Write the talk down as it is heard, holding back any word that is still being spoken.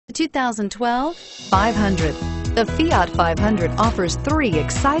2012 500. The Fiat 500 offers 3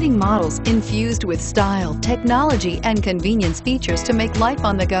 exciting models infused with style, technology, and convenience features to make life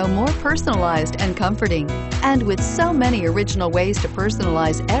on the go more personalized and comforting. And with so many original ways to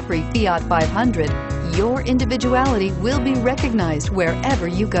personalize every Fiat 500, your individuality will be recognized wherever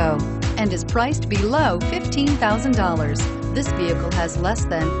you go and is priced below $15,000. This vehicle has less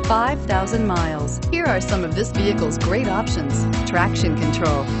than 5,000 miles. Here are some of this vehicle's great options: traction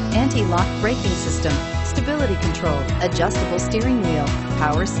control, anti-lock braking system, stability control, adjustable steering wheel,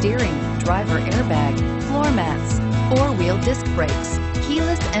 power steering, driver airbag, floor mats, 4-wheel disc brakes,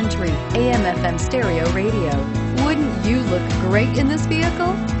 keyless entry, AM/FM stereo radio. Wouldn't you look great in this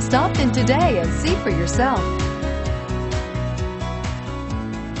vehicle? Stop in today and see for yourself.